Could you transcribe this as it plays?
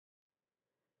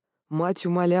Мать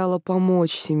умоляла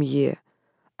помочь семье,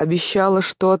 обещала,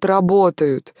 что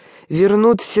отработают,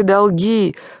 вернут все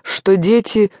долги, что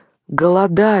дети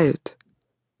голодают.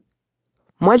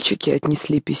 Мальчики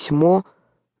отнесли письмо,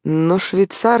 но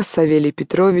швейцар Савелий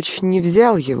Петрович не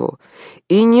взял его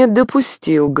и не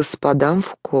допустил господам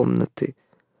в комнаты.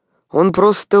 Он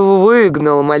просто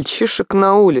выгнал мальчишек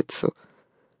на улицу.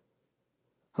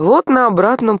 Вот на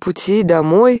обратном пути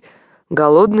домой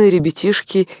голодные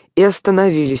ребятишки и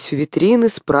остановились у витрины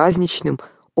с праздничным,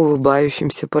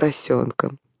 улыбающимся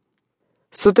поросенком.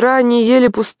 С утра они ели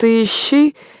пустые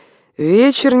щи,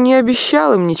 вечер не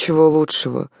обещал им ничего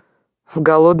лучшего. В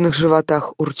голодных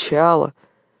животах урчало.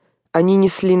 Они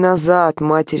несли назад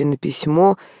материно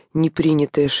письмо, не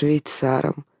принятое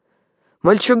швейцаром.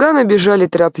 Мальчуганы бежали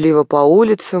торопливо по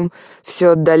улицам, все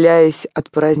отдаляясь от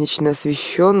празднично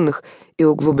освещенных и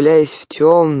углубляясь в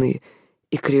темные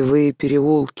и кривые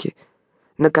переулки.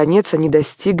 Наконец они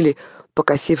достигли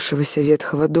покосившегося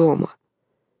ветхого дома.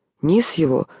 Низ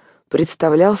его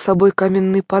представлял собой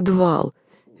каменный подвал,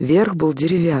 верх был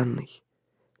деревянный.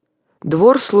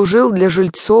 Двор служил для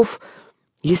жильцов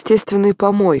естественной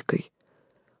помойкой.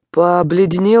 По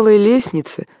обледенелой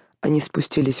лестнице они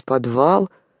спустились в подвал,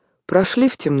 прошли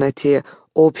в темноте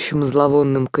общим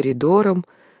зловонным коридором,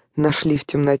 нашли в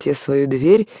темноте свою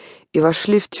дверь и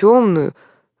вошли в темную,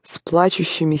 с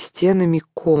плачущими стенами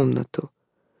комнату.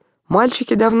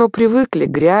 Мальчики давно привыкли к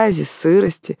грязи,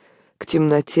 сырости, к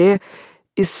темноте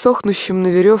и сохнущим на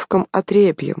веревкам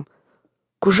отрепьям,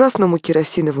 к ужасному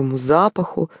керосиновому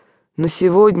запаху, но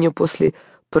сегодня, после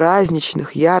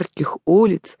праздничных ярких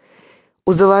улиц,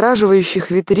 у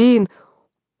завораживающих витрин,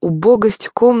 убогость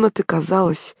комнаты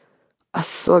казалась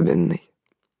особенной.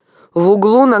 В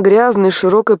углу на грязной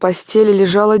широкой постели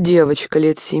лежала девочка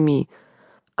лет 7.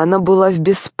 Она была в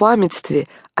беспамятстве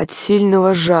от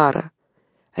сильного жара.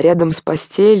 Рядом с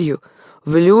постелью,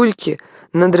 в люльке,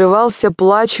 надрывался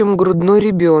плачем грудной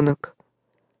ребенок.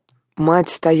 Мать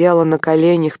стояла на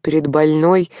коленях перед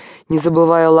больной, не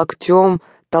забывая локтем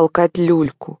толкать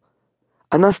люльку.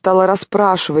 Она стала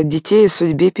расспрашивать детей о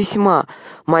судьбе письма.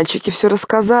 Мальчики все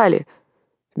рассказали.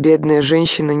 Бедная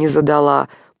женщина не задала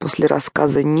после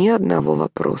рассказа ни одного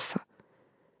вопроса.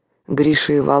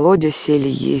 Гриша и Володя сели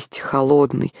есть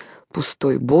холодный,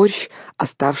 пустой борщ,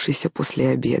 оставшийся после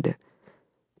обеда.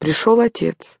 Пришел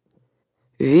отец.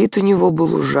 Вид у него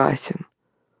был ужасен.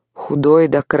 Худой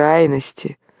до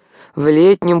крайности, в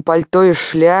летнем пальто и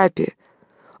шляпе.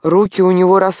 Руки у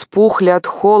него распухли от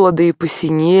холода и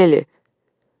посинели.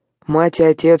 Мать и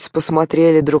отец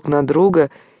посмотрели друг на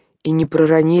друга и не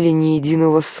проронили ни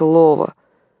единого слова,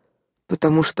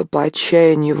 потому что по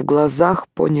отчаянию в глазах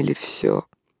поняли все.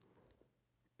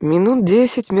 Минут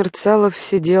 10 Мерцалов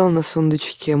сидел на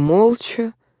сундучке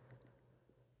молча,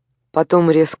 потом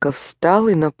резко встал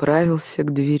и направился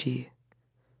к двери.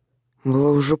 Было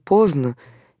уже поздно,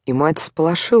 и мать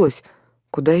всполошилась,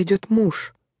 куда идет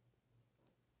муж.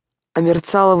 А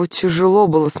Мерцалову тяжело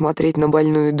было смотреть на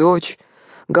больную дочь,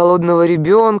 голодного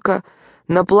ребенка,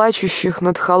 на плачущих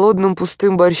над холодным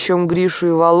пустым борщом Гришу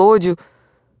и Володю.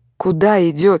 Куда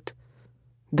идет?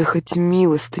 Да хоть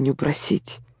милостыню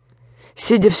просить.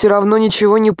 Сидя все равно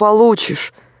ничего не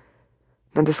получишь.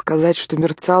 Надо сказать, что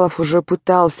Мерцалов уже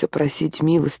пытался просить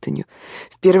милостыню.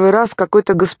 В первый раз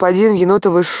какой-то господин в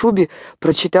енотовой шубе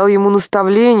прочитал ему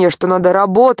наставление, что надо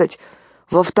работать.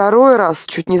 Во второй раз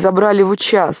чуть не забрали в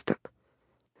участок.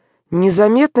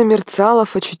 Незаметно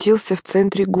Мерцалов очутился в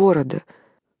центре города.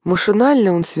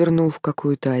 Машинально он свернул в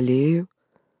какую-то аллею.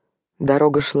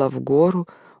 Дорога шла в гору,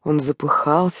 он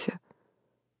запыхался.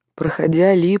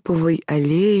 Проходя липовой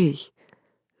аллеей,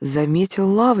 заметил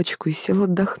лавочку и сел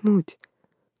отдохнуть.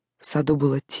 В саду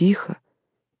было тихо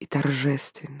и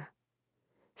торжественно.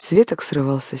 С веток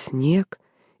срывался снег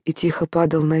и тихо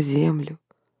падал на землю.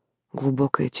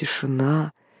 Глубокая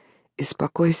тишина и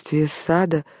спокойствие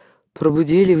сада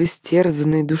пробудили в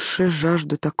истерзанной душе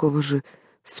жажду такого же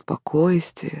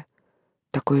спокойствия,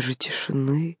 такой же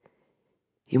тишины.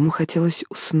 Ему хотелось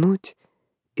уснуть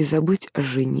и забыть о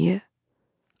жене,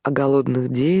 о голодных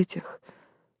детях,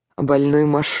 о больной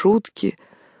Машутке.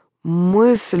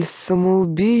 Мысль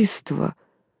самоубийства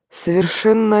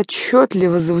совершенно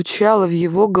отчетливо звучала в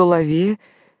его голове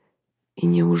и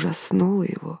не ужаснула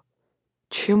его.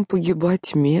 Чем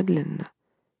погибать медленно?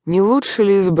 Не лучше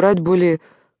ли избрать более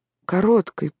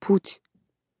короткий путь?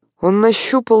 Он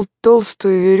нащупал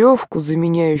толстую веревку,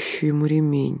 заменяющую ему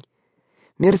ремень.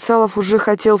 Мерцалов уже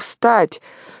хотел встать,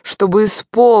 чтобы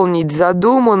исполнить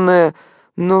задуманное,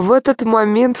 но в этот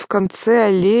момент в конце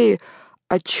аллеи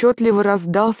отчетливо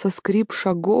раздался скрип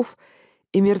шагов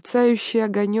и мерцающий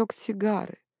огонек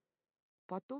сигары. Потом